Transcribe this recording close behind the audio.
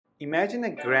Imagine a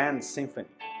grand symphony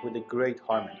with a great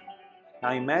harmony.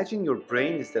 Now imagine your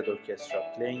brain is that orchestra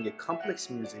playing a complex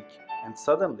music and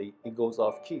suddenly it goes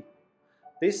off key.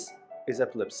 This is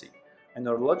epilepsy, a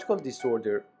neurological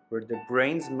disorder where the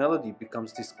brain's melody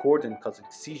becomes discordant causing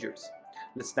seizures.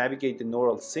 Let's navigate the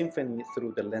neural symphony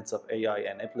through the lens of AI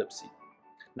and epilepsy.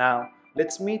 Now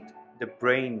let's meet the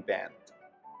brain band.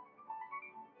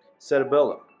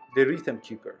 Cerebellum, the rhythm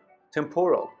keeper.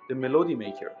 Temporal, the melody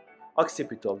maker.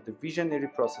 Occipital, the visionary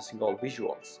processing all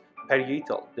visuals.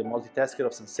 Parietal, the multitasker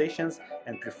of sensations,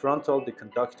 and prefrontal, the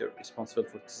conductor responsible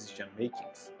for decision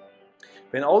makings.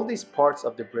 When all these parts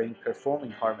of the brain perform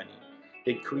in harmony,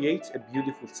 they create a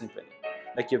beautiful symphony.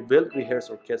 Like a well-rehearsed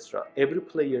orchestra, every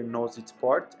player knows its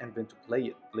part and when to play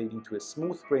it, leading to a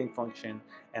smooth brain function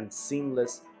and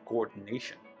seamless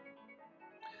coordination.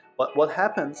 But what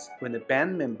happens when a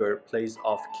band member plays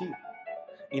off-key?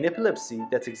 In epilepsy,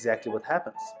 that's exactly what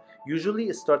happens.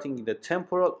 Usually starting in the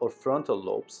temporal or frontal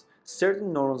lobes,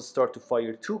 certain neurons start to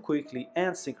fire too quickly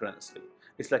and synchronously.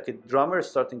 It's like a drummer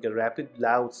starting a rapid,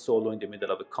 loud solo in the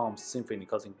middle of a calm symphony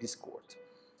causing discord.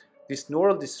 This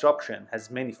neural disruption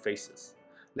has many faces.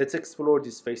 Let's explore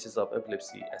these faces of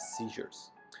epilepsy as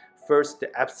seizures. First, the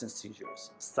absence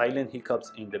seizures, silent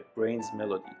hiccups in the brain's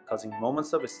melody, causing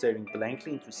moments of staring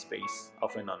blankly into space,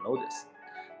 often unnoticed.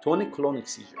 Tonic-clonic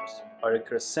seizures are a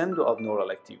crescendo of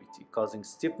neural activity, causing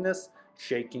stiffness,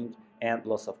 shaking, and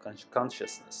loss of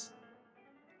consciousness.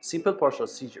 Simple partial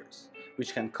seizures,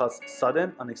 which can cause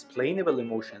sudden, unexplainable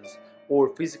emotions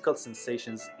or physical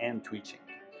sensations and twitching.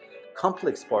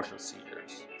 Complex partial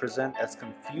seizures present as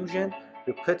confusion,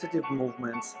 repetitive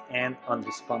movements, and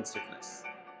unresponsiveness.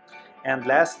 And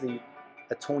lastly,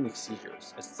 atonic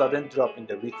seizures, a sudden drop in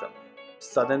the rhythm,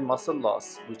 sudden muscle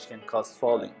loss which can cause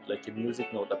falling, like a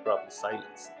music note abruptly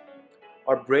silenced.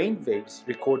 Our brain waves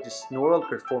record this neural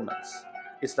performance.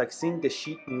 It's like seeing the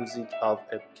sheet music of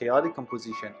a chaotic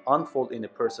composition unfold in a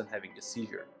person having a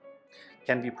seizure.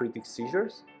 Can we predict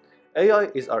seizures? AI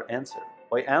is our answer.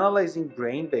 By analyzing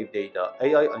brainwave data,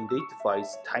 AI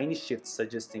identifies tiny shifts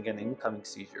suggesting an incoming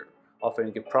seizure,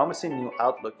 offering a promising new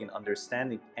outlook in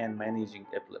understanding and managing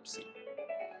epilepsy.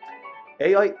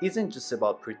 AI isn't just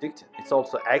about predicting, it's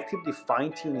also actively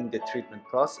fine-tuning the treatment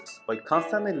process. By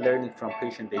constantly learning from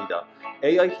patient data,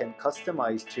 AI can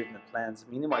customize treatment plans,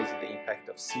 minimizing the impact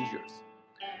of seizures.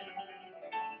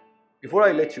 Before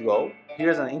I let you go,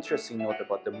 here's an interesting note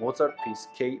about the Mozart piece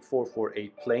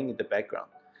K448 playing in the background.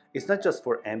 It's not just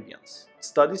for ambience.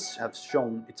 Studies have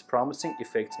shown its promising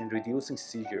effects in reducing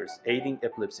seizures, aiding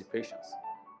epilepsy patients.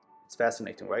 It's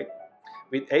fascinating, right?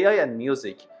 With AI and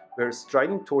music, we're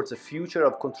striding towards a future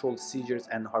of controlled seizures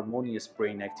and harmonious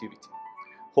brain activity.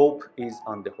 Hope is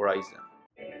on the horizon.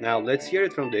 Now let's hear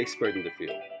it from the expert in the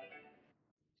field.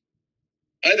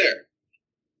 Hi there.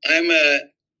 I'm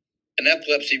an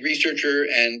epilepsy researcher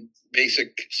and basic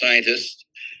scientist,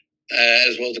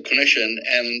 as well as a clinician,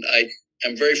 and I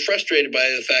am very frustrated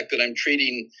by the fact that I'm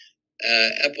treating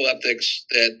epileptics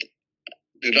that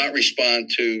do not respond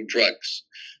to drugs.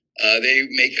 They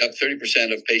make up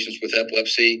 30% of patients with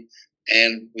epilepsy,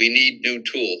 and we need new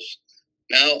tools.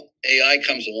 Now, AI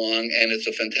comes along, and it's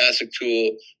a fantastic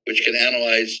tool which can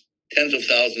analyze tens of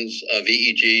thousands of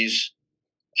EEGs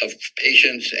of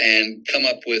patients and come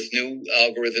up with new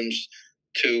algorithms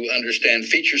to understand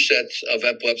feature sets of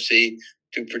epilepsy,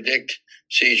 to predict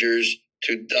seizures,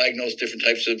 to diagnose different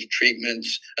types of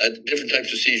treatments, different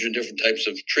types of seizure, and different types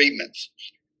of treatments.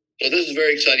 So this is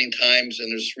very exciting times,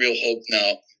 and there's real hope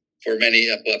now for many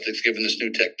epileptics given this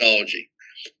new technology.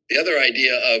 The other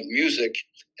idea of music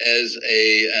as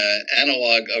a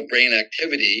analog of brain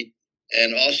activity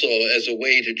and also as a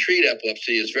way to treat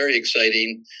epilepsy is very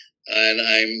exciting, and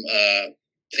I'm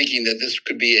thinking that this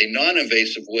could be a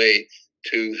non-invasive way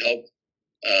to help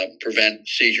prevent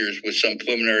seizures with some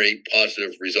preliminary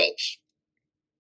positive results.